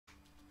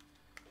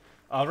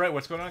Alright,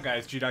 what's going on,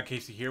 guys?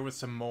 G.Casey here with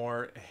some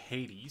more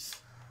Hades.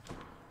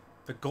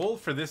 The goal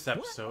for this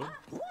episode...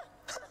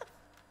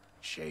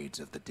 Shades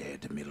of the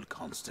dead mill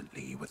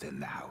constantly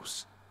within the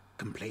house,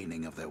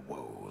 complaining of their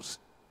woes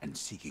and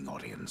seeking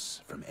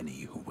audience from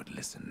any who would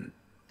listen.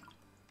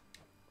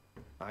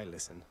 I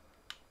listen.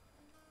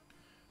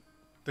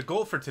 The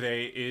goal for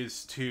today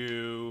is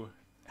to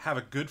have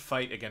a good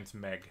fight against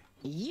Meg.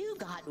 You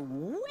got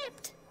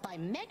whipped by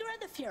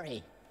Megra the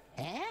Fury,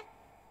 eh?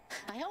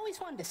 I always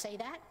wanted to say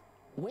that.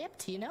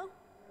 Whipped, you know?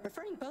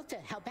 Referring both to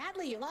how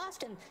badly you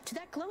lost and to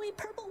that glowy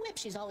purple whip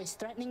she's always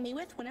threatening me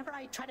with whenever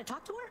I try to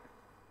talk to her.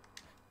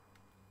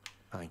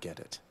 I get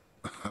it.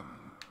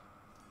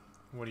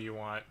 What do you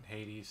want,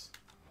 Hades?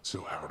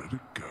 So how did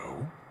it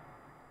go?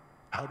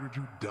 How did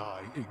you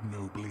die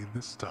ignobly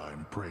this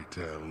time, pray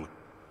tell?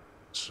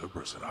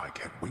 Cerberus and I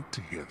can't wait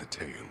to hear the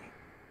tale.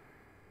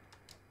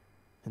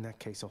 In that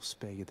case, I'll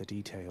spare you the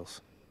details.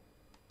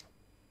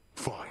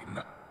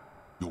 Fine.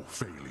 Your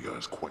failure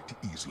is quite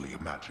easily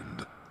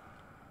imagined.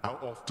 How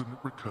often it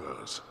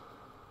recurs.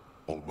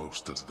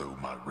 Almost as though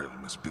my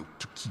realm is built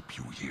to keep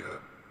you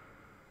here.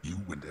 You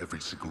and every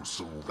single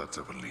soul that's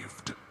ever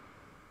lived.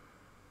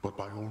 But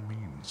by all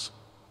means,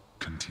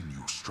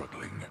 continue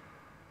struggling.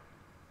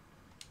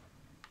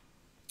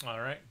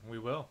 Alright, we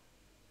will.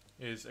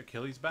 Is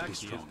Achilles back? He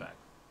is back.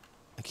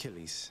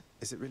 Achilles,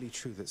 is it really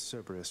true that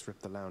Cerberus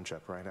ripped the lounge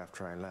up right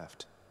after I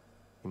left?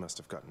 He must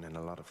have gotten in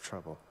a lot of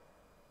trouble.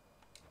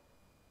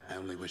 I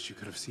only wish you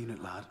could have seen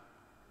it, lad.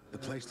 The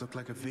place looked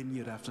like a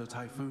vineyard after a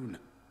typhoon.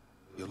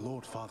 Your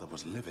Lord Father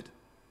was livid,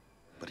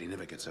 but he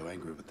never gets so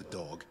angry with the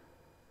dog.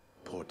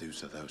 Poor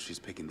Dusa, though, she's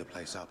picking the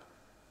place up.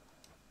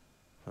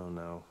 Oh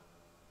no.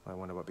 I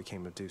wonder what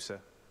became of Dusa.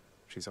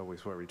 She's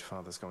always worried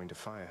Father's going to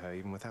fire her,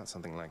 even without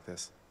something like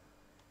this.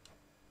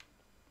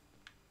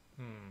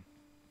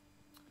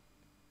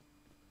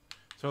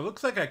 So it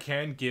looks like I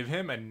can give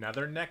him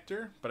another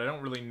nectar, but I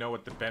don't really know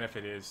what the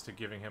benefit is to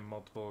giving him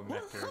multiple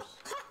nectars.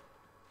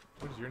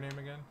 What is your name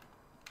again?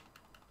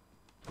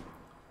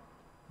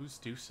 Who's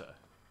Dusa?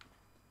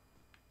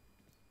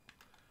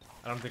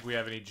 I don't think we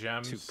have any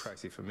gems. Too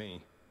pricey for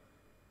me.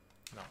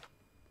 No.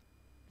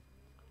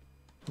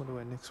 Wonder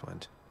where Nyx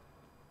went.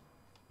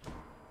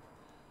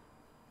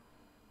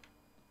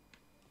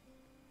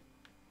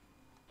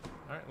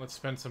 Alright, let's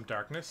spend some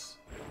darkness.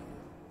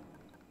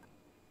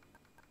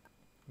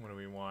 What do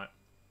we want?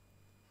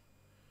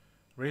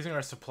 Raising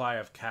our supply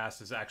of cast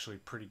is actually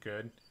pretty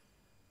good.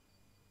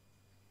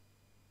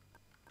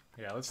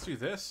 Yeah, let's do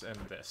this and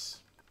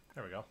this.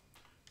 There we go.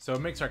 So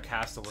it makes our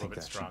cast a little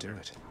bit stronger. Do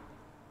it.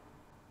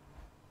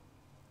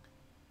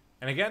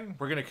 And again,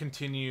 we're going to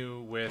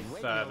continue with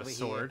the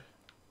sword.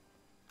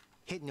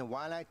 Hitting a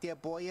while out there,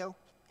 boyo?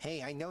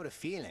 Hey, I know the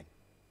feeling.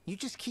 You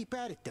just keep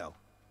at it, though.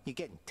 You're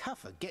getting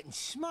tougher, getting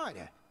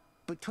smarter.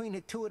 Between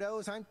the two of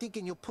those, I'm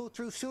thinking you'll pull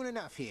through soon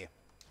enough here.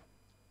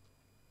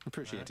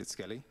 Appreciate it,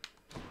 Skelly.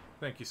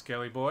 Thank you,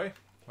 Skelly boy.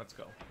 Let's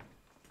go.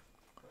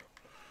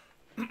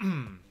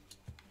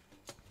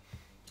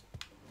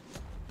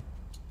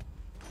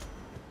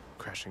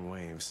 Crashing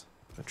waves.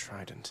 A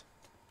trident.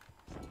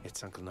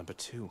 It's Uncle number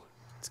 2.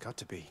 It's got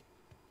to be.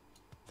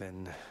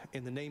 Then,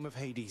 in the name of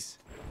Hades,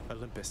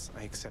 Olympus,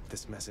 I accept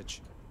this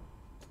message.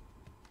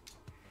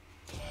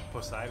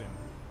 Poseidon.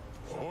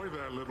 Ahoy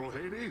there, little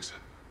Hades.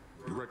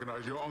 You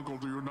recognize your uncle,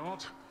 do you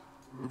not?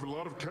 We've a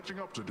lot of catching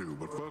up to do,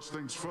 but first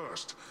things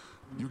first.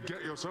 You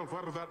get yourself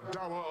out of that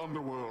dour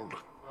underworld.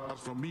 As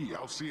for me,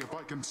 I'll see if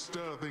I can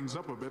stir things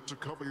up a bit to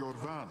cover your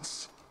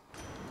advance.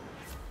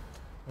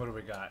 What do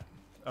we got?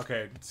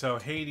 Okay, so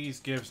Hades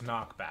gives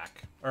knockback.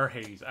 Or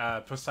Hades,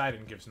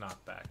 Poseidon gives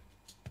knockback.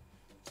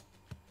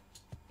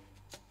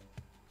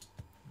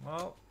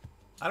 Well,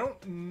 I don't...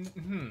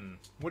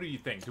 What do you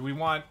think? Do we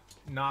want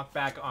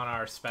knockback on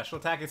our special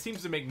attack? It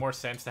seems to make more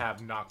sense to have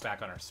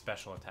knockback on our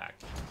special attack.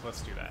 So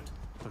let's do that.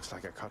 Looks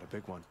like I caught a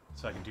big one.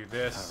 So I can do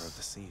this. Power of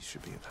the seas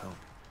should be of help.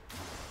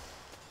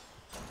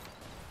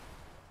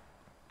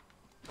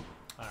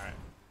 Alright.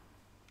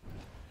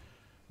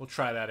 We'll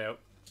try that out.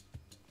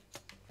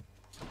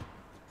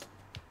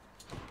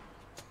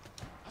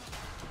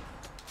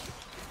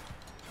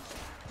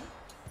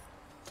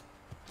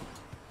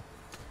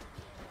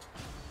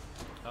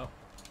 Oh.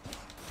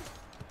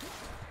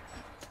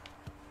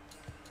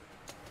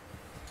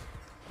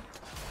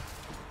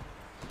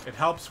 It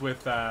helps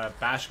with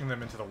bashing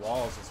them into the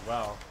walls as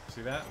well.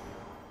 See that?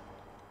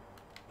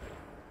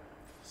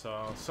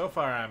 So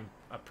far I'm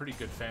a pretty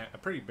big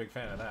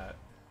fan of that.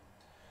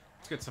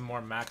 Let's get some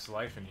more max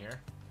life in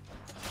here.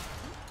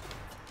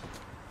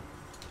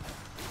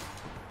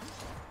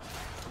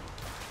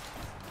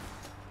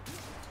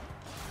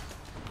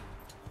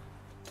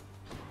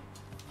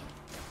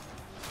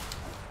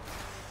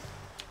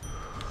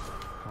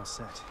 All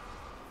set.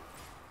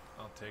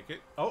 I'll take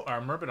it. Oh,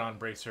 our Myrmidon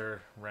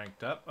Bracer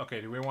ranked up.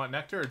 Okay, do we want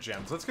nectar or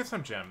gems? Let's get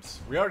some gems.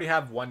 We already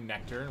have one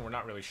nectar, and we're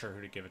not really sure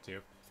who to give it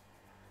to.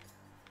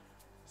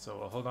 So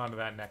we'll hold on to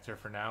that nectar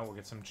for now. We'll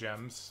get some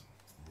gems.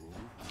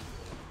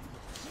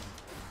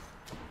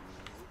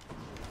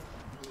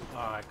 Oh,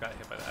 I got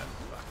hit by that.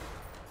 Fuck.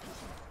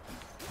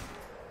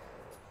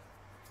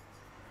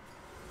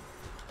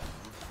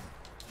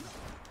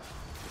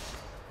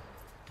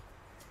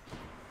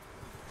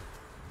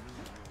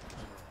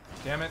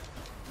 Damn it.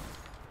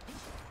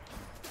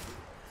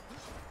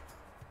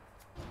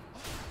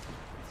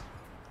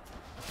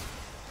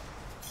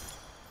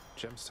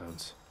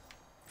 Gemstones.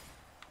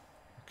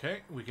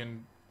 Okay, we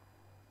can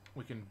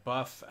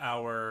buff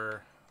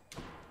our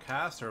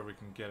cast, or we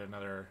can get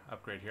another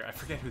upgrade here. I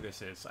forget who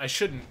this is. I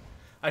shouldn't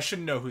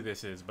know who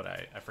this is, but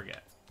I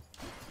forget.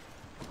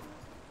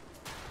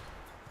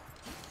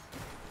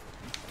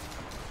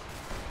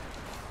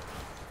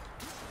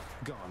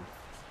 Gone.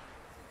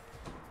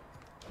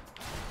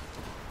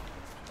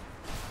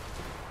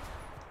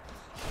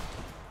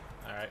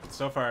 Alright,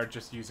 so far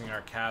just using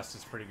our cast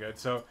is pretty good.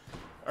 So,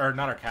 or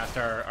not our cast,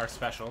 our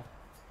special.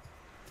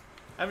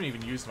 I haven't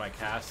even used my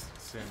cast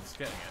since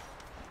getting it.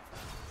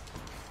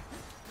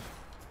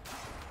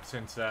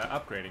 Since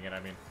upgrading it,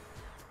 I mean.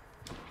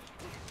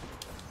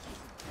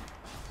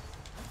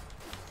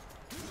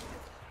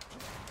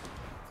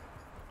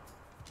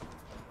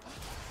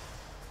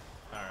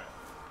 Alright.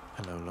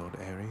 Hello, Lord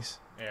Ares.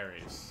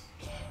 Ares.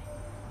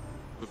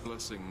 The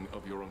blessing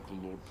of your uncle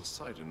Lord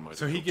Poseidon might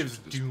So have he helped you gives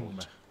to this doom.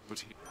 point, but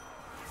he...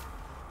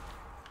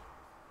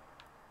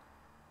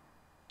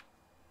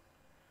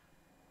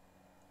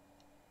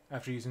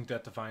 After using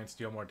Death Defiance,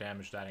 deal more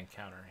damage to that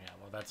encounter. Yeah,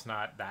 well, that's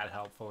not that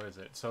helpful, is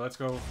it? So let's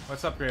go.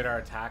 Let's upgrade our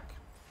attack.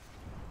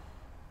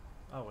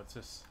 Oh, what's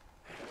this?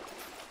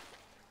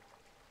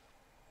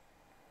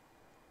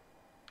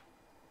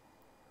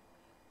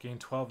 Gain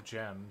 12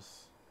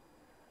 gems.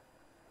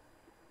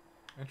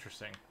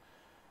 Interesting.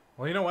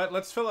 Well, you know what?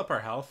 Let's fill up our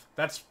health.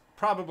 That's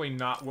probably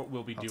not what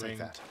we'll be I'll doing take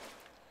that.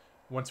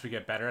 once we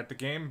get better at the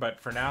game. But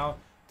for now,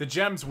 the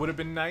gems would have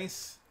been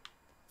nice.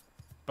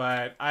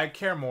 But I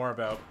care more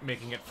about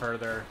making it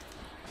further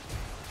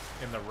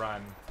in the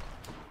run.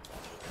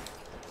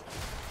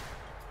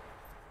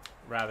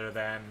 Rather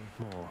than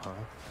More,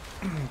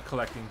 huh?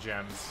 collecting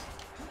gems.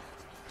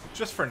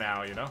 Just for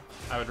now, you know?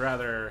 I would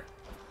rather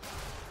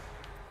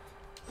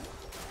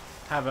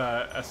have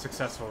a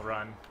successful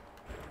run.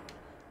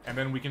 And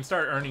then we can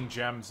start earning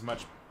gems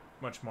much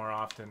more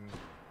often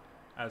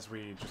as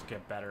we just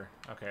get better.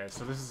 Okay,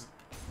 so this is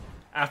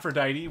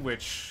Aphrodite,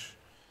 which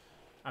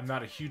I'm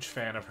not a huge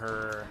fan of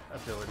her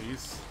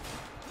abilities.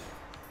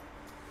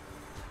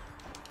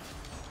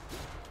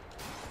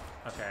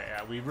 Okay,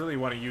 yeah, we really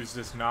want to use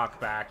this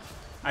knockback.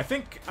 I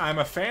think I'm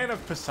a fan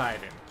of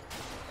Poseidon.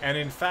 And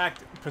in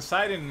fact,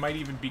 Poseidon might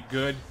even be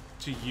good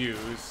to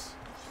use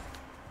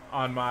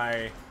on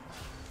my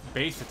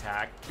base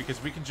attack,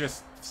 because we can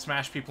just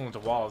smash people into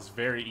walls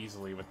very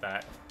easily with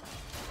that.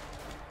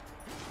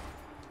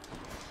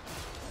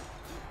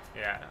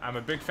 Yeah, I'm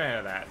a big fan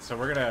of that. So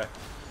we're gonna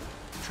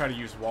try to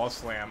use wall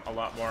slam a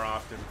lot more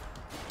often.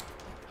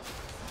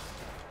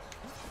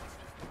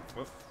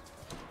 Whoop.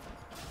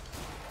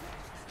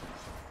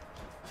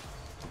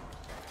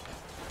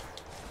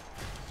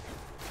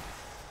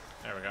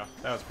 There we go.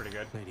 That was pretty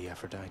good. Lady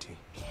Aphrodite.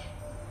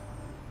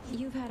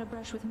 You've had a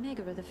brush with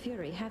Megara the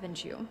Fury,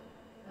 haven't you?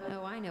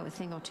 Oh, I know a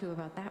thing or two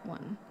about that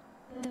one.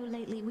 Though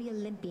lately we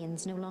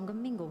Olympians no longer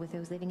mingle with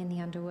those living in the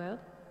underworld.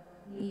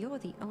 You're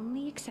the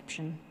only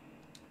exception.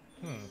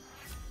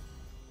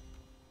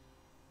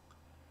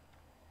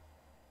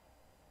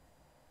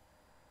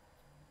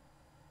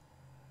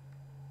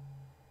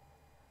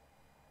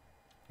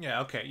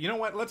 Yeah, okay. You know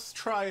what? Let's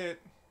try it.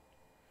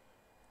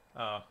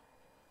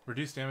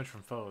 Reduce damage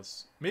from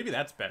foes. Maybe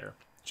that's better.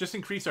 Just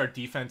increase our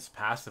defense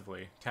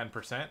passively.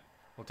 10%.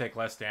 We'll take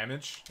less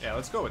damage. Yeah,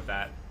 let's go with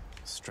that.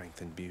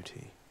 Strength and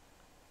beauty.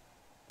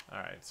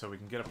 Alright, so we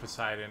can get a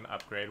Poseidon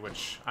upgrade,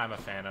 which I'm a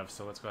fan of,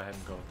 so let's go ahead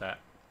and go with that.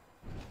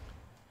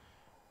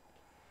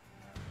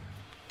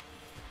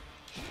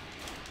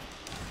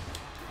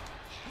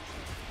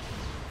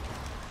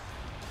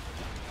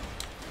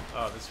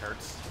 Oh, this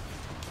hurts.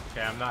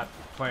 Okay, I'm not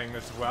playing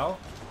this well.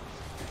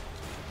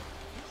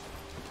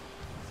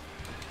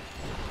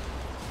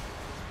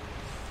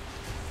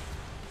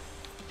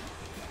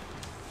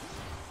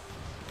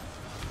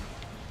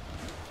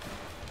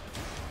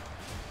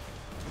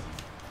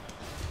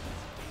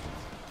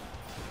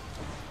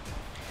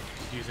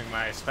 Using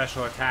my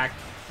special attack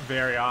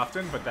very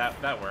often, but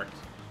that worked.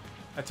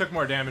 I took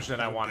more damage than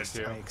I wanted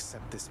to. I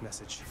accept this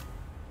message.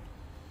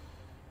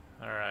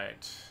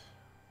 Alright.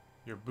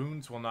 Your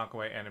boons will knock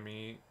away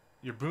enemy.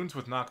 Your boons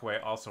with knock away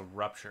also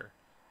rupture.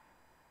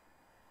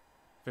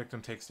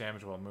 Victim takes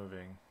damage while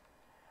moving.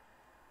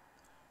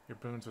 Your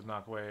boons with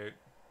knock away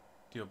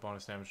deal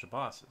bonus damage to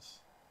bosses.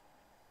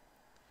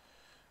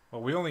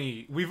 Well,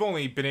 we've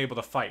only been able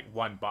to fight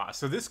one boss,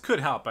 so this could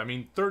help. I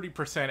mean,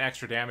 30%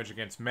 extra damage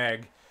against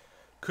Meg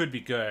could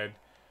be good.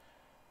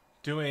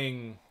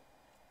 Doing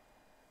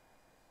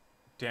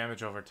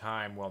damage over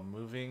time while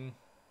moving.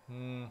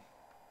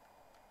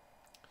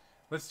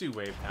 Let's do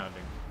wave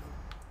pounding.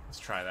 Let's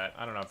try that.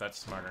 I don't know if that's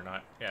smart or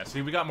not. Yeah,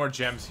 see, we got more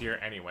gems here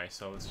anyway,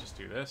 so let's just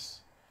do this.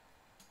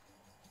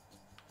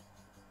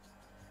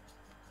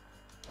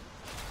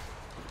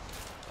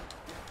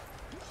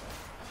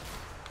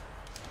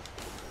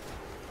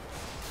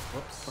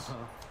 Whoops.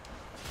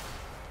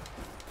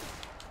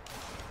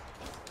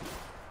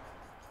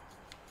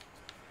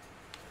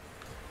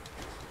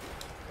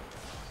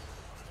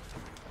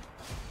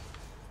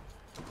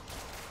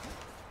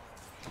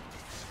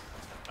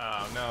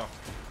 Oh, no.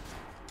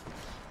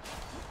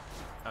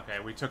 Okay,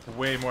 we took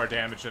way more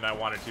damage than I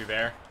wanted to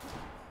there.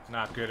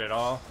 Not good at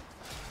all.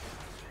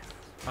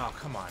 Oh,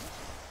 come on.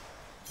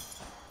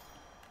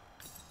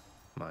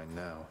 Mine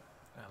now.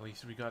 At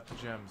least we got the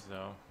gems,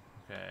 though.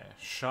 Okay.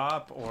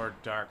 Shop or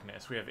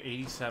darkness? We have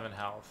 87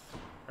 health.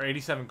 Or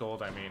 87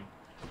 gold, I mean.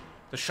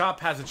 The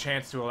shop has a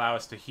chance to allow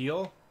us to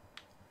heal.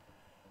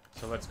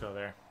 So let's go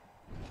there.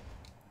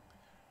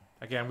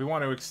 Again, we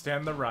want to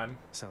extend the run.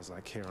 Sounds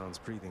like Charon's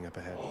breathing up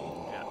ahead.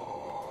 Yeah.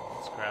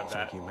 Let's grab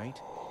that. Thank you, mate.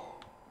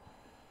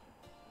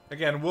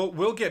 Again,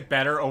 we'll get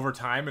better over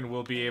time, and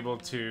we'll be able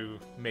to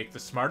make the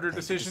smarter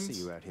decisions. Good to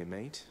see you out here,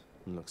 mate.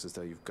 Looks as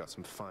though you've got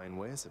some fine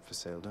wares up for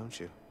sale, don't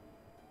you?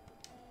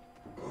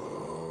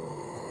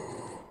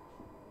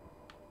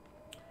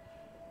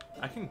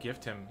 I can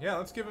gift him. Yeah,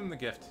 let's give him the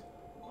gift.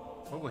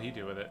 What will he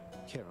do with it?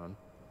 Charon,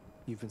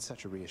 you've been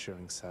such a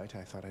reassuring sight,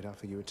 I thought I'd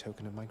offer you a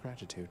token of my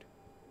gratitude.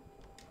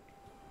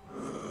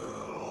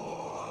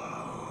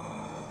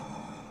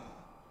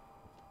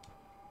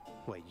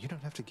 Wait, you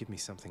don't have to give me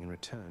something in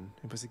return.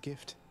 It was a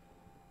gift.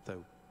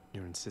 Though,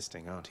 you're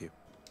insisting, aren't you?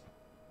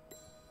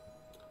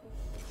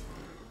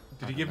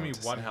 Did he give me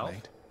 1 health?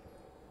 Mate.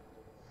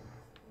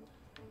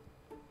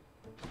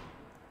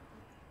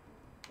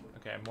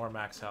 Okay, more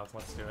max health.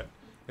 Let's do it.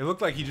 It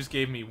looked like he just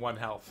gave me 1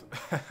 health.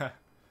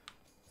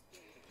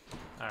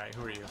 Alright,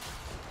 who are you?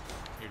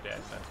 You're dead.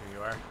 That's who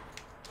you are.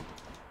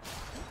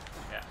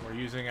 Yeah, we're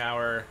using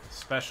our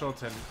special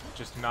to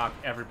just knock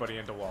everybody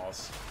into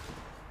walls.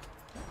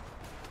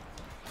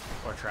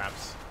 Or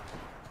traps.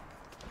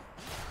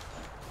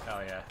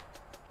 Hell yeah.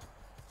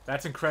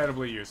 That's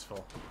incredibly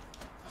useful.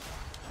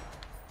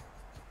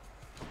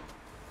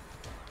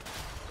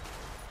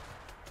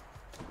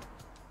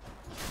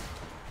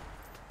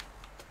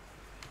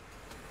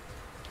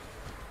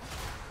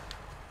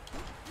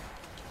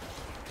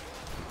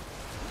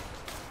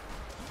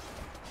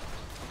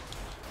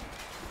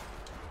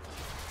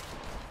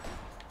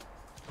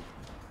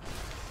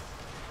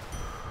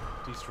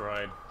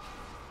 Destroyed.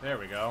 There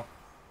we go.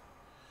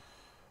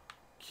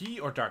 Key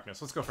or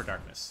darkness? Let's go for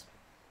darkness.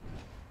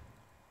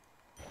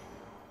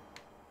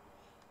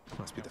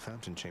 Must be the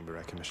fountain chamber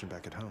I commissioned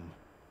back at home.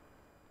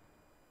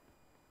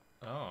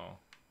 Oh.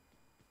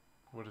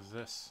 What is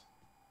this?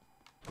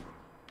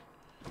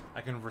 I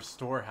can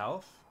restore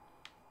health?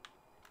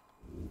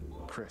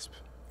 Crisp.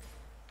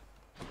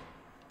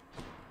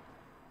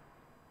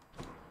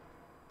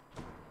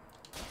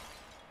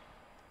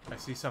 I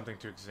see something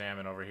to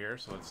examine over here,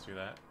 so let's do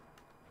that.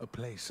 A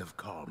place of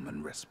calm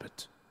and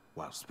respite,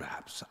 whilst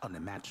perhaps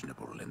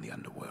unimaginable in the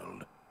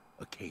underworld,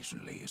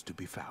 occasionally is to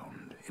be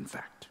found, in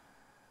fact.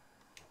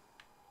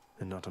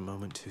 And not a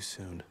moment too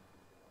soon.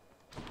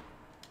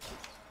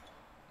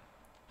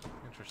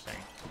 Interesting.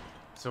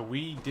 So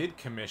we did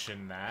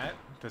commission that.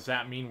 Does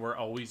that mean we're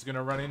always going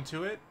to run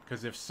into it?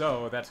 Because if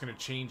so, that's going to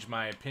change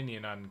my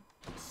opinion on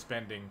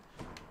spending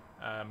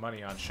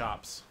money on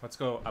shops. Let's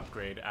go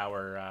upgrade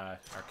our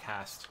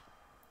cast.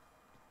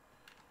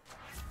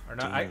 Or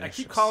not, I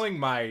keep calling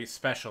my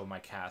special my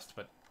cast,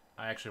 but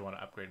I actually want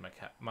to upgrade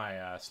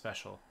my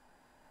special.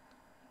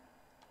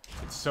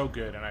 It's so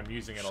good, and I'm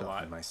using it a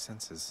lot. My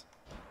senses.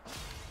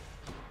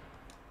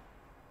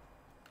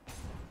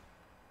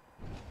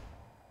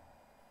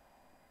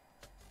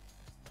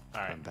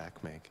 All right. I'm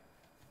back, Meg.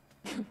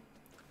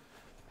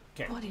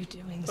 Okay. What are you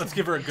doing? Let's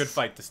give her a good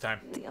fight this time.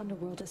 The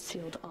underworld is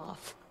sealed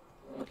off.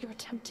 What you're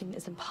attempting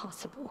is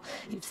impossible.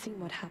 You've seen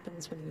what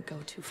happens when you go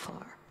too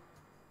far.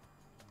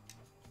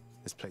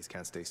 This place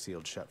can't stay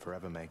sealed shut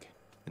forever, Meg.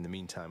 In the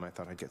meantime, I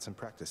thought I'd get some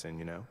practice in,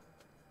 you know?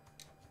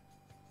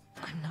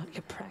 I'm not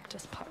your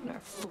practice partner,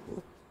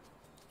 fool.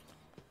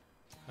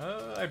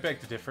 I beg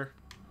to differ.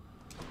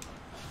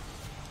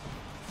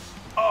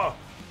 Oh!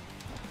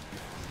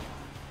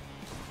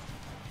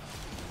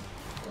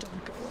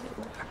 Don't go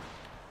anywhere.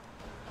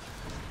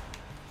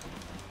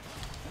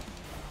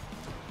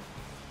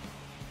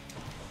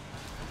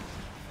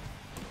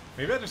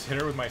 Maybe I just hit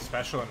her with my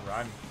special and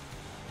run.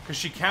 Because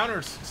she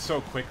counters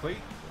so quickly.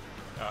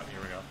 Oh,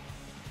 here we go.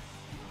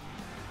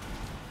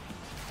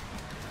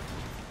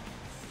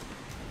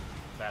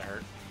 That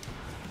hurt.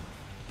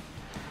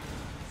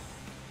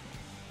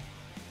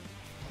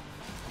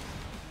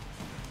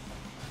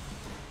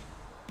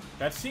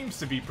 That seems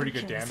to be pretty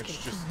good damage,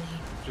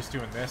 just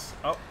doing this.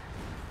 Oh.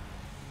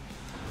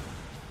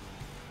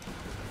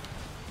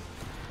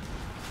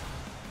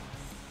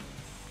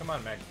 Come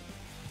on, Meg.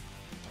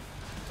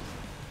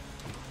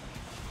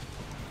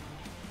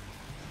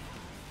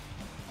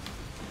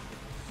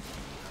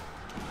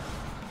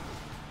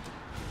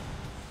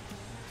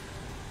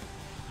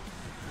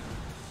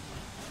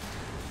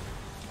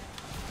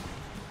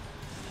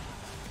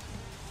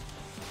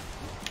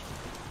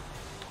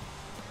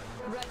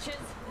 Wretches,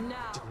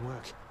 now. Didn't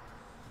work.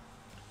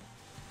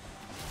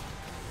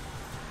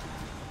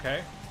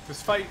 Okay.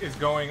 This fight is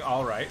going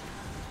alright.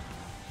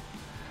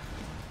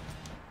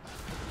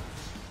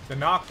 The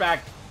knockback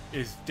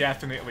is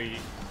definitely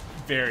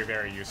very,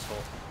 very useful.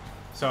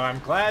 So I'm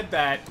glad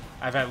that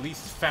I've at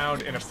least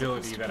found an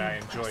ability that I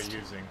enjoy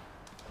using.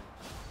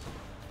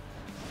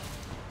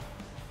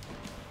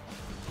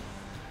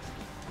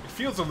 It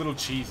feels a little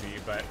cheesy,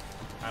 but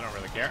I don't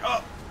really care.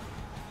 Oh!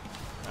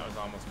 That was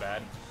almost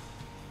bad.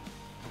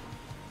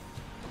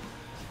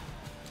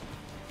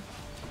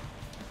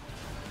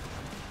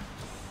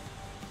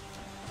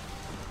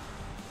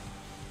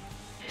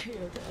 Here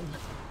then.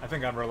 I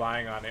think I'm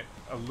relying on it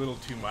a little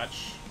too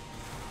much.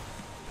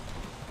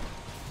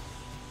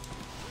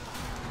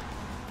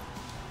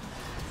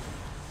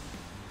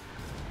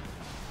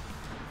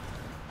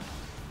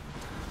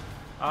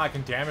 Oh, I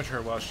can damage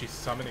her while she's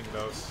summoning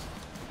those.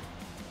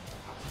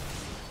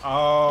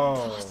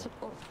 Oh.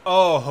 Impossible.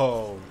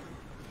 Oh.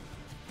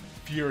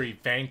 Fury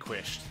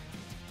vanquished.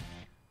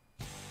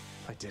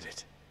 I did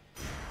it.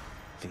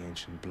 The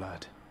ancient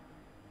blood.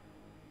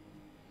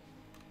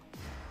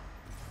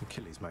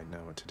 Achilles might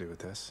know what to do with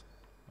this.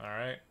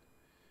 Alright.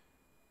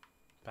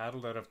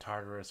 Battled out of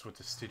Tartarus with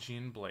the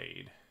Stygian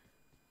blade.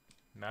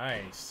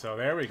 Nice. So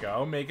there we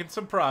go. Making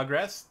some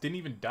progress. Didn't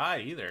even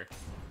die either.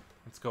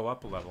 Let's go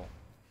up a level.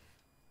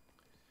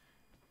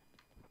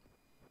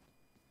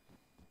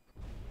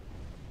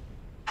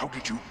 How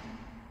did you...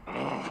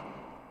 Wow,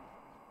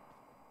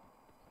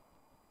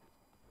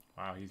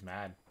 he's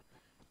mad.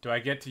 Do I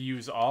get to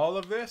use all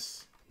of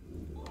this?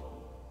 Looks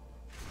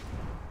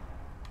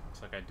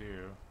like I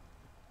do.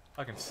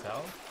 I can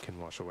sell? Can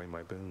wash away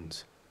my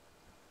boons.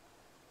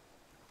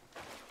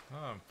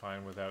 Oh, I'm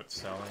fine without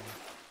selling.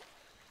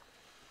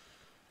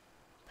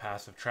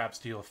 Passive traps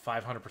deal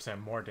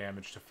 500% more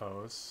damage to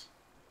foes.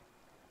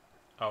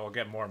 Oh, we'll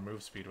get more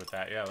move speed with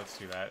that. Yeah, let's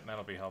do that.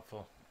 That'll be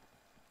helpful.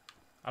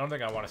 I don't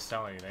think I want to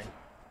sell anything.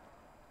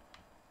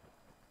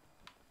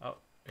 Oh,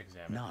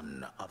 examine.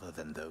 None other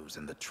than those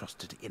in the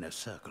trusted inner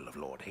circle of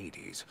Lord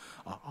Hades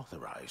are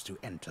authorized to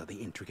enter the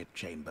intricate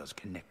chambers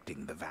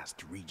connecting the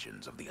vast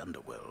regions of the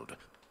underworld.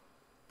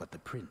 But the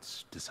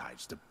prince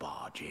decides to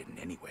barge in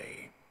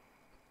anyway.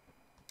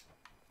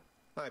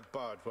 I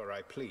barge where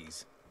I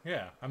please.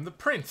 Yeah, I'm the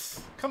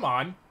prince. Come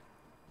on.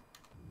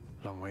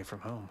 Long way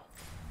from home.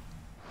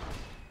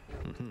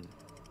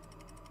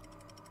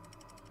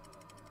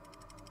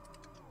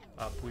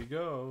 Up we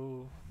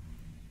go.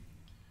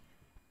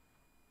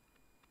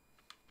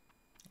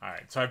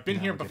 Alright, so I've been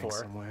Now here we're getting before.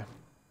 somewhere.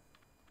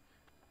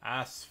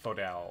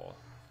 Asphodel.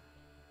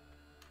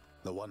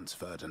 The once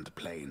verdant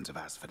plains of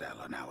Asphodel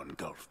are now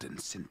engulfed in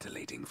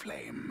scintillating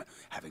flame,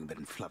 having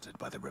been flooded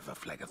by the river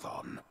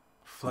Phlegethon.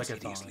 Whose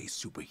hideously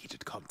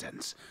superheated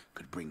contents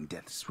could bring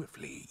death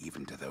swiftly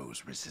even to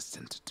those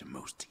resistant to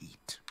most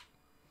heat.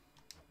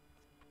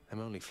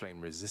 I'm only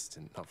flame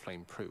resistant, not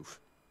flame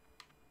proof.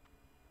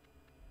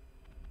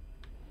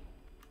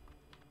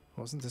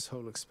 Wasn't this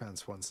whole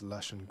expanse once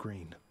lush and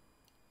green?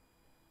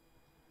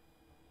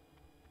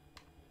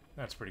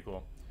 That's pretty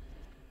cool.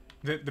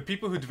 The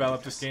people who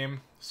developed this game,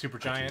 I can do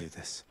Supergiant,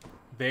 this.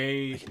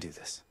 they... I can do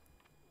this.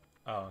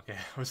 Oh, okay.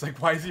 I was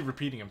like, why is he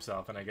repeating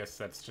himself? And I guess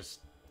that's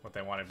just what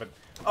they wanted. But,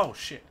 oh,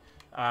 shit.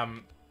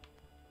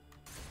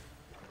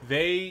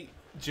 They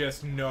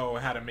just know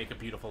how to make a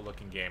beautiful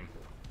looking game.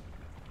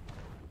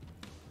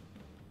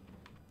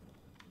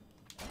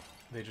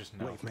 They just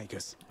know. Wave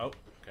makers. Oh,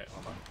 okay,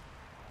 hold on.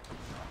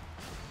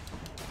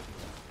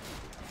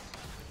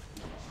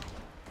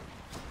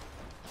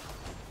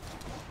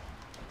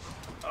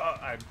 Oh,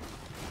 I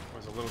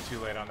was a little too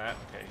late on that.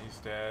 Okay, he's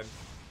dead.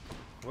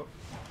 Whoop.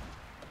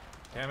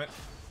 Damn it.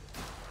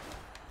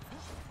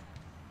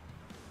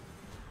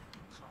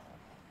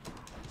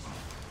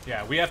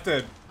 Yeah, we have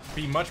to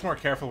be much more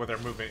careful with our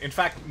movement. In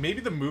fact,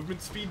 maybe the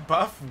movement speed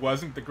buff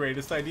wasn't the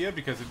greatest idea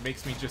because it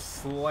makes me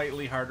just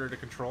slightly harder to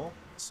control.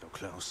 So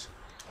close.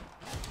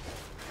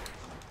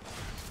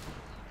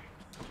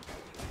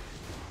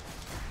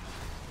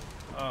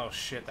 Oh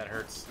shit, that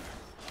hurts.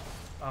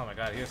 Oh my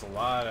god, he has a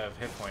lot of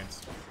hit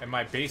points. And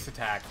my base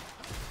attack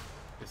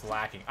is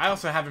lacking. I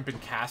also haven't been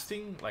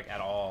casting, like,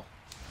 at all.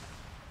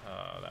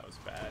 Oh, that was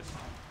bad.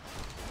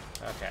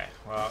 Okay,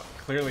 well,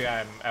 clearly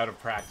I'm out of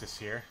practice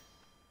here.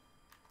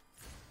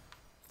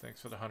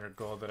 Thanks for the 100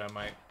 gold that I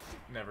might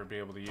never be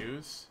able to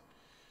use.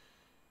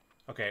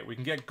 Okay, we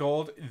can get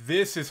gold.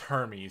 This is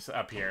Hermes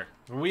up here.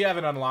 We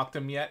haven't unlocked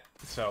him yet,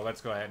 so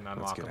let's go ahead and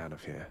unlock him. Let's get out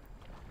of here.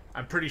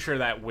 I'm pretty sure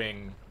that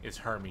wing is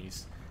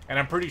Hermes. And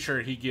I'm pretty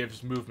sure he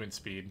gives movement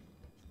speed.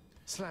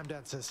 Slam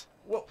dancers.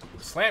 Whoa,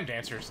 slam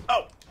dancers.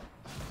 Oh!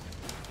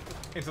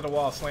 Into the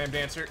wall, slam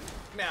dancer.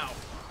 Now.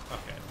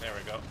 Okay, there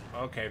we go.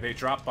 Okay, they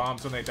drop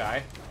bombs when they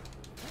die.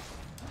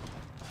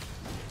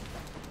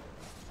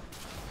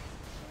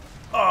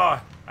 Oh!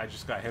 I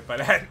just got hit by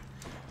that.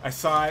 I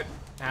saw it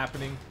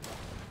happening.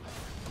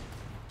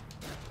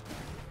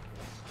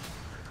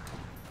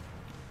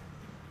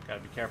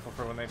 Gotta be careful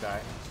for when they die.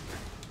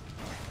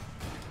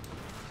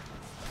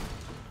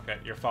 Okay,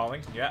 you're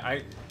falling. Yeah,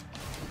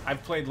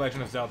 I've played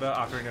Legend of Zelda: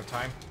 Ocarina of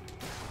Time.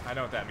 I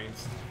know what that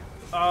means.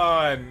 Oh,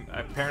 and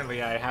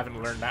apparently I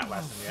haven't learned that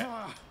lesson yet.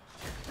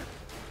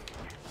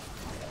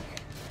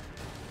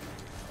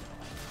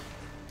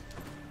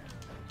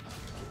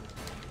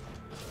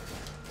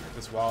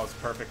 This wall is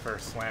perfect for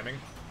slamming.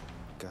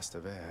 Gust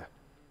of air.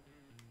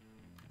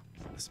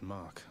 This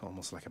mark,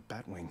 almost like a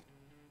bat wing.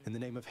 In the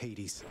name of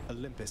Hades,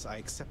 Olympus, I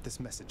accept this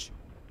message.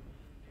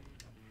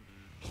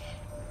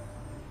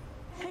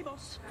 Hey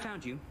boss,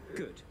 found you.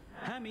 Good.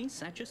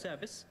 Hermes, at your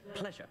service.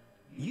 Pleasure.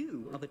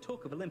 You are the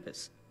talk of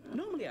Olympus.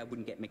 Normally I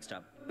wouldn't get mixed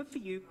up, but for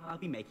you, I'll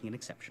be making an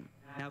exception.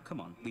 Now come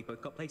on, we've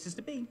both got places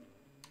to be.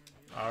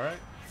 Alright.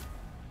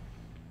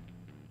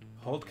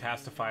 Hold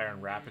Castifier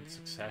in rapid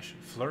succession.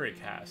 Flurry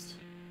cast.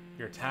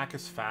 Your attack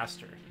is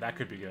faster. That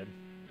could be good.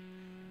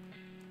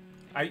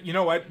 You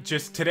know what?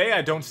 Just today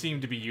I don't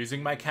seem to be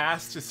using my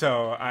cast,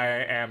 so I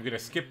am going to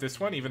skip this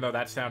one, even though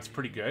that sounds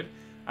pretty good.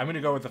 I'm going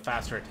to go with the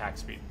faster attack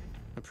speed.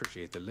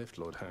 Appreciate the lift,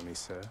 Lord Hermes,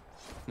 sir.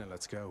 Now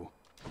let's go.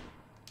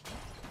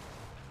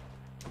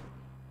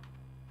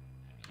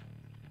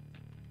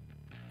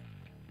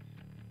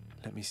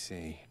 Let me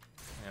see.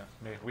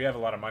 Yeah, we have a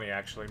lot of money,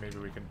 actually. Maybe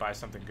we can buy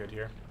something good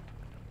here.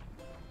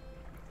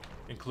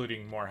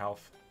 Including more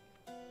health.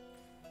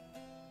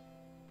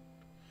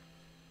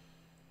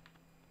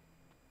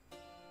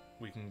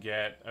 We can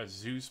get a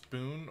Zeus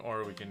boon,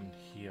 or we can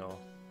heal.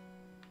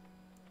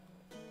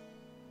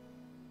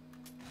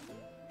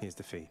 Here's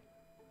the fee.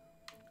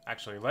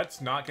 Actually, let's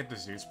not get the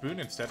Zeus boon.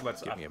 Instead,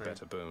 let's Give upgrade. me a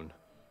better boon.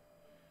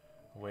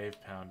 Wave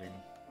pounding.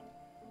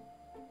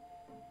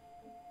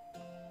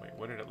 Wait,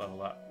 what did it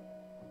level up?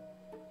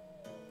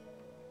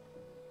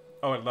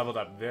 Oh, it leveled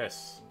up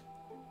this.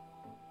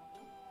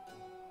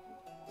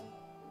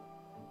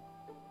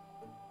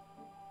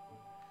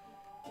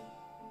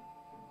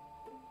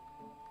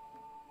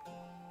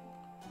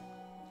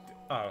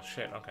 Oh,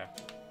 shit, okay.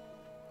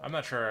 I'm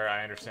not sure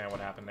I understand what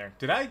happened there.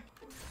 Did I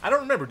don't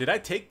remember. Did I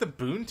take the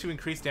boon to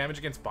increase damage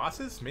against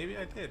bosses? Maybe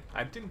I did.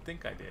 I didn't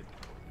think I did.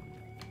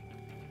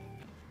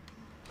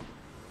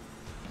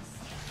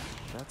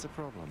 That's a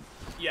problem.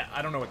 Yeah,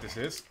 I don't know what this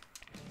is.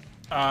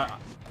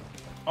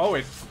 Oh,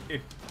 it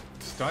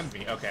stunned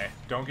me. Okay,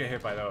 don't get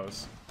hit by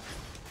those.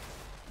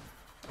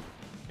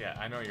 Yeah,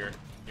 I know you're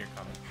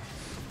coming.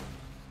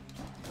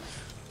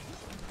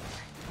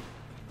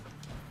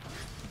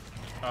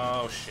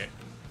 Oh shit.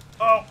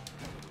 Oh.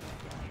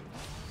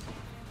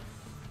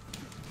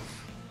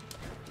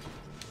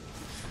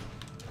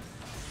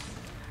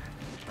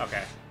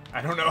 Okay.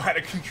 I don't know how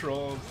to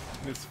control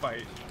this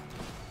fight.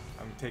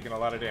 I'm taking a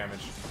lot of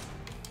damage.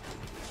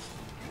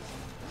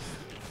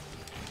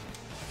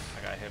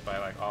 I got hit by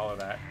like all of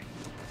that.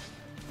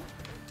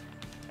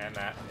 And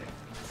that.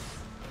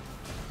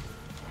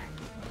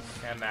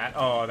 And that.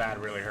 Oh,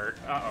 that really hurt.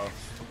 Uh-oh.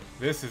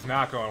 This is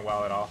not going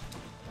well at all.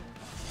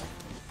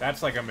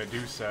 That's like a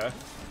Medusa.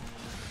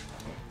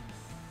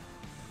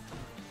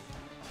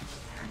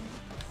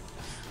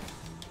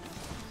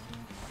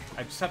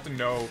 I just have to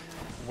know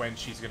when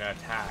she's gonna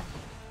attack.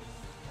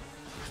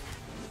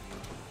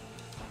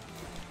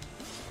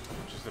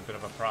 Which is a bit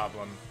of a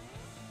problem.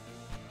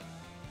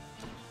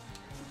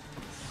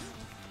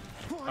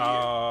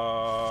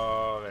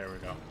 Oh, there we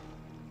go.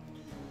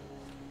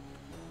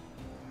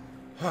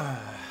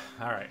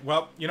 Alright,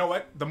 well, you know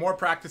what? The more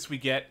practice we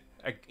get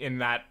in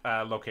that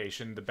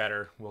location, the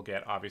better we'll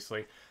get,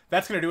 obviously.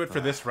 That's going to do it for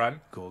this run.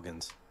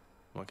 Gorgons.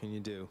 What can you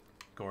do?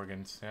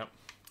 Gorgons, yep.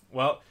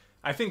 Well,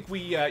 I think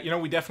we,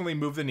 we definitely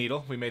moved the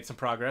needle. We made some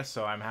progress,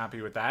 so I'm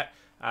happy with that.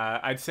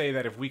 I'd say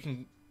that if we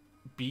can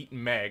beat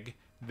Meg,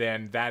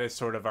 then that is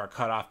sort of our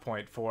cutoff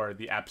point for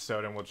the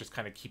episode, and we'll just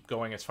kind of keep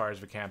going as far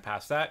as we can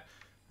past that.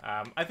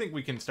 I think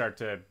we can start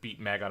to beat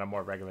Meg on a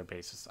more regular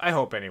basis. I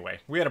hope, anyway.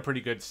 We had a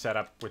pretty good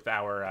setup with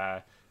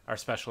our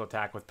special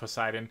attack with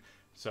Poseidon.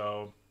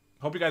 So,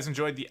 hope you guys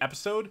enjoyed the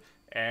episode,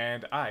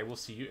 and I will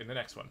see you in the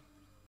next one.